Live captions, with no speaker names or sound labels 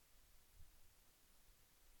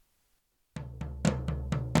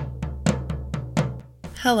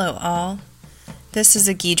Hello all, this is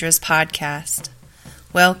a Ghidra's podcast.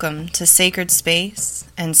 Welcome to Sacred Space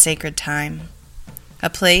and Sacred Time, a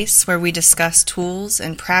place where we discuss tools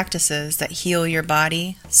and practices that heal your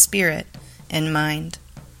body, spirit, and mind.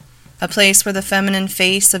 A place where the feminine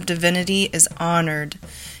face of divinity is honored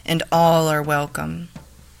and all are welcome.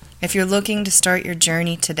 If you're looking to start your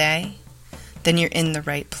journey today, then you're in the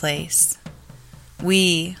right place.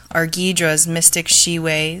 We are Ghidra's Mystic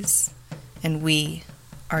She-Ways, and we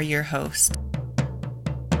are your host.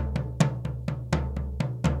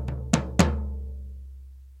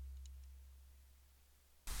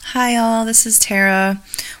 Hi all, this is Tara.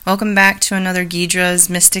 Welcome back to another Ghidra's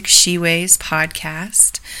Mystic She-Ways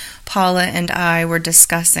podcast. Paula and I were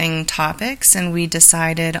discussing topics and we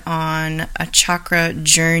decided on a chakra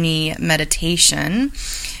journey meditation.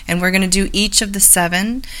 And we're going to do each of the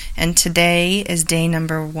 7, and today is day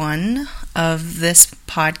number 1 of this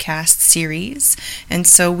podcast series. And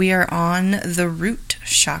so we are on the root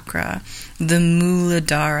chakra, the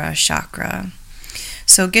Muladhara chakra.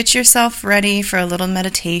 So get yourself ready for a little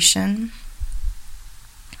meditation.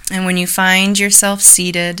 And when you find yourself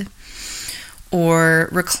seated or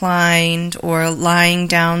reclined or lying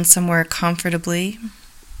down somewhere comfortably,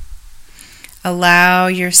 allow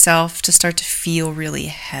yourself to start to feel really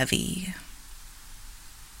heavy.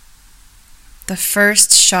 The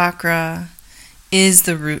first chakra is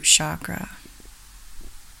the root chakra.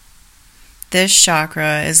 This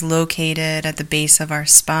chakra is located at the base of our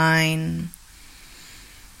spine.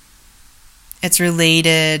 It's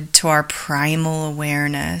related to our primal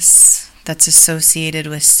awareness that's associated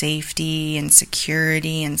with safety and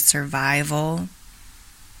security and survival.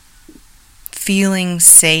 Feeling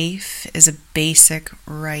safe is a basic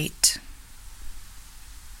right.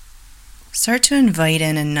 Start to invite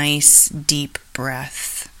in a nice deep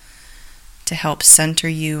breath to help center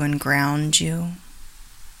you and ground you.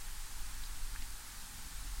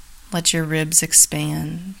 Let your ribs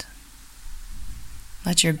expand.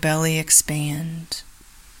 Let your belly expand.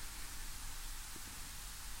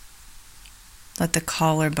 Let the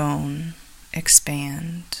collarbone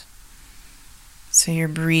expand. So you're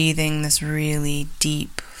breathing this really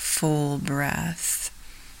deep, full breath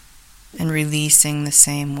and releasing the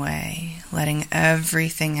same way, letting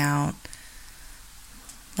everything out,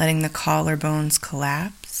 letting the collarbones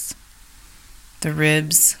collapse, the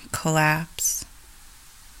ribs collapse,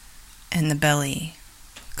 and the belly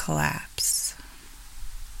collapse.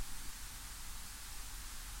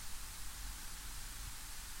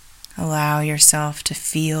 Allow yourself to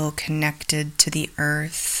feel connected to the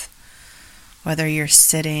earth, whether you're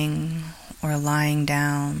sitting or lying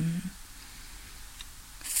down.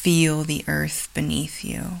 Feel the earth beneath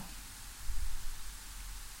you.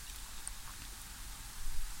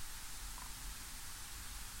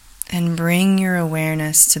 And bring your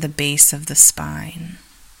awareness to the base of the spine.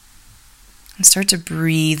 And start to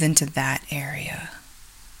breathe into that area.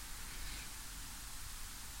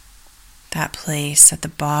 That place at the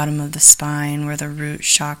bottom of the spine where the root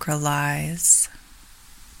chakra lies.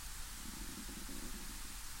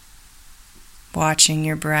 Watching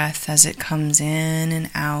your breath as it comes in and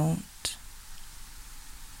out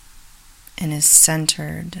and is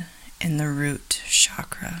centered in the root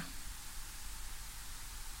chakra.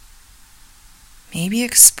 Maybe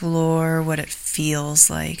explore what it feels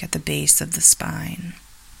like at the base of the spine.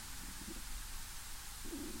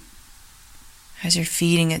 As you're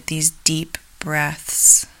feeding it these deep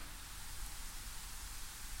breaths,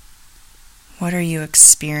 what are you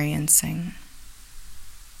experiencing?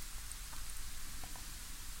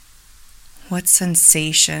 What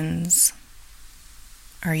sensations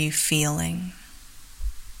are you feeling?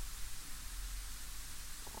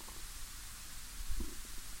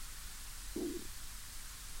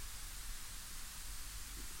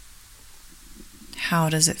 How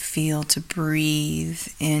does it feel to breathe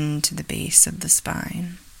into the base of the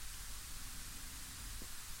spine?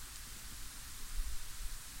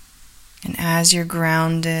 And as you're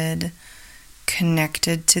grounded,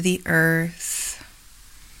 connected to the earth,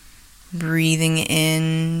 breathing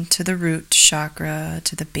in to the root chakra,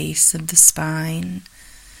 to the base of the spine,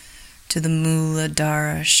 to the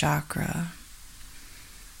Muladhara chakra,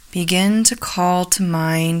 begin to call to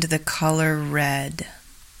mind the color red.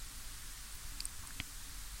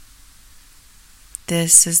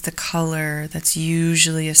 This is the color that's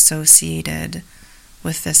usually associated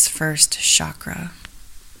with this first chakra.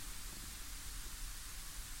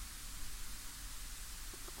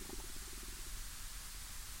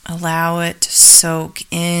 Allow it to soak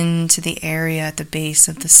into the area at the base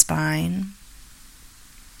of the spine.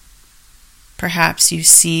 Perhaps you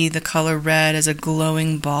see the color red as a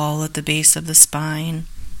glowing ball at the base of the spine.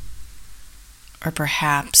 Or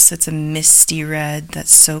perhaps it's a misty red that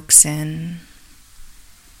soaks in.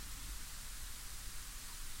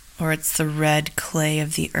 Or it's the red clay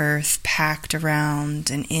of the earth packed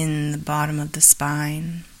around and in the bottom of the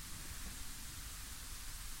spine.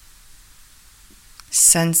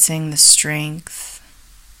 Sensing the strength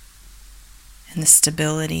and the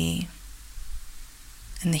stability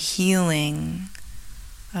and the healing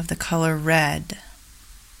of the color red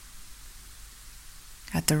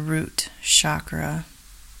at the root chakra.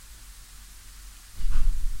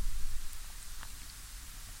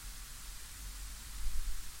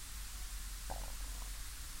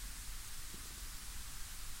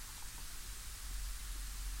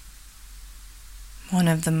 One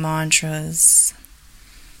of the mantras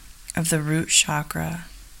of the root chakra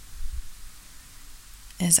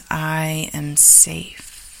is I am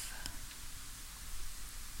safe.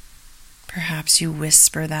 Perhaps you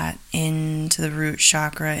whisper that into the root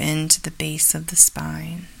chakra, into the base of the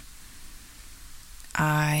spine.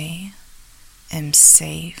 I am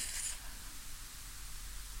safe.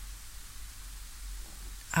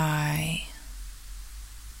 I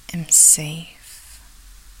am safe.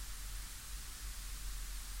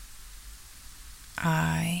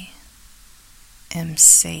 I am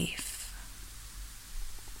safe.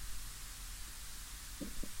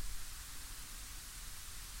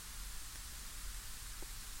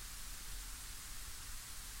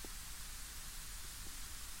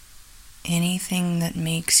 Anything that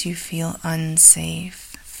makes you feel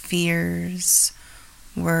unsafe, fears,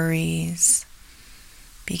 worries,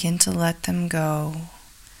 begin to let them go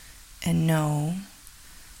and know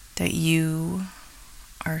that you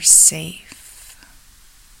are safe.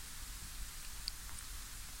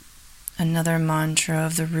 Another mantra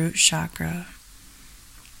of the root chakra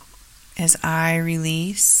is I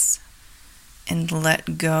release and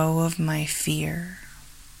let go of my fear.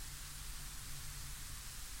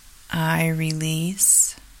 I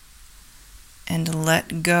release and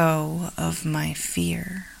let go of my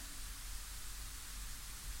fear.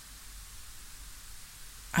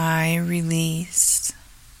 I release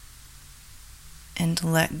and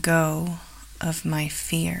let go of my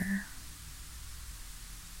fear.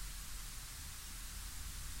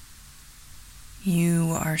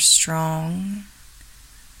 You are strong.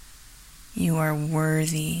 You are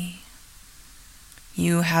worthy.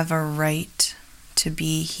 You have a right to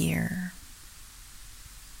be here.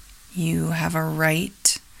 You have a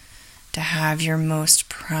right to have your most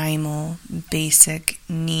primal, basic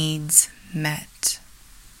needs met.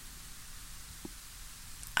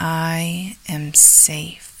 I am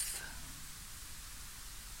safe.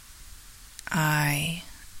 I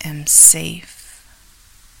am safe.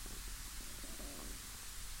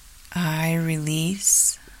 I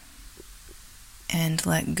release and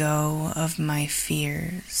let go of my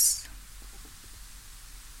fears.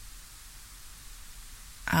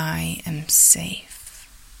 I am safe.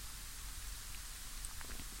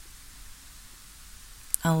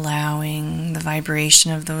 Allowing the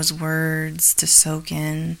vibration of those words to soak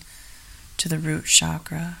in to the root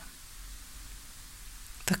chakra.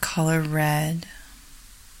 The color red.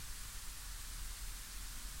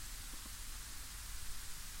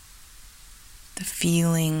 The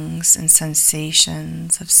feelings and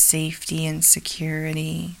sensations of safety and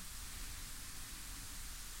security.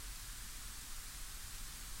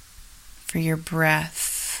 For your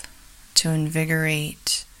breath to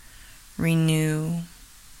invigorate, renew,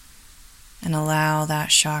 and allow that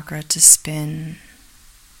chakra to spin.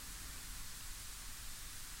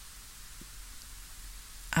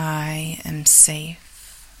 I am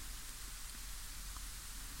safe.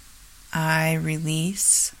 I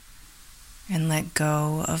release and let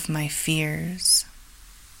go of my fears.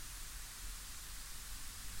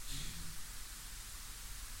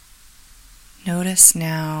 Notice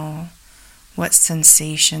now what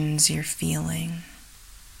sensations you're feeling.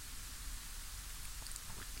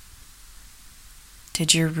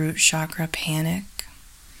 Did your root chakra panic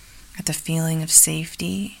at the feeling of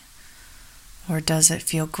safety? Or does it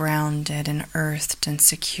feel grounded and earthed and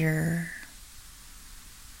secure?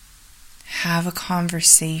 Have a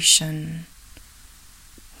conversation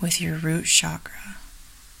with your root chakra.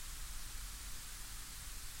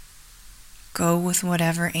 Go with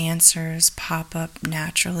whatever answers pop up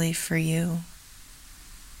naturally for you.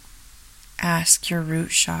 Ask your root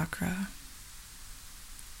chakra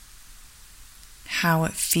how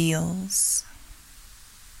it feels.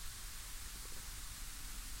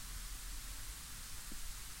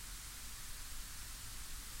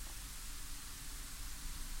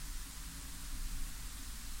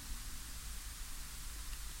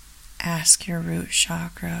 Ask your root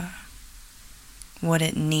chakra what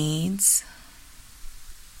it needs.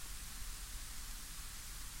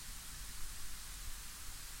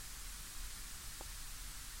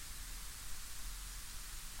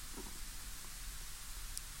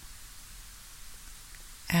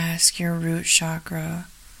 Ask your root chakra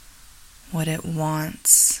what it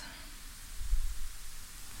wants.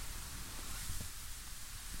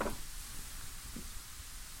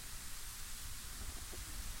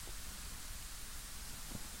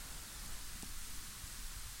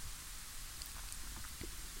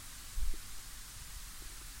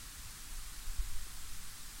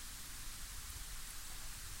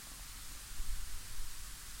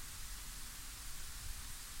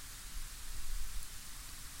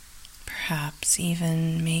 Perhaps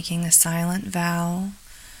even making a silent vow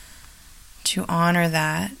to honor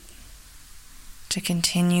that, to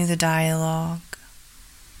continue the dialogue,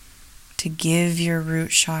 to give your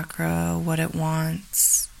root chakra what it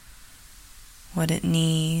wants, what it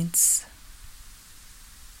needs,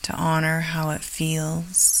 to honor how it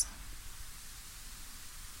feels.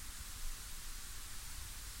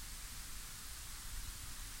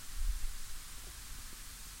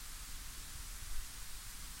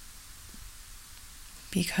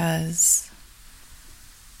 Because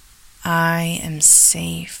I am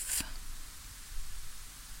safe.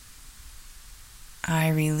 I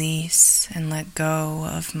release and let go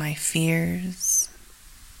of my fears.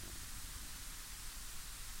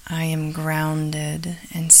 I am grounded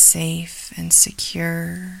and safe and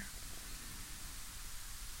secure.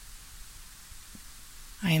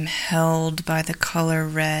 I am held by the color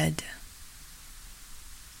red.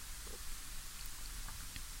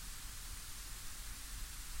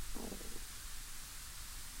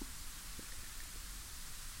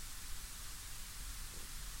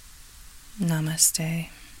 Namaste.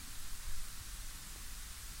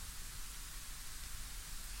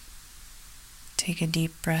 Take a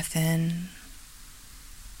deep breath in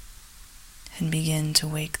and begin to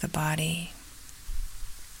wake the body.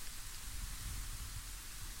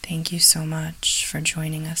 Thank you so much for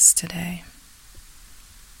joining us today,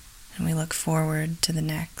 and we look forward to the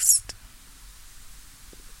next.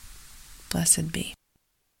 Blessed be.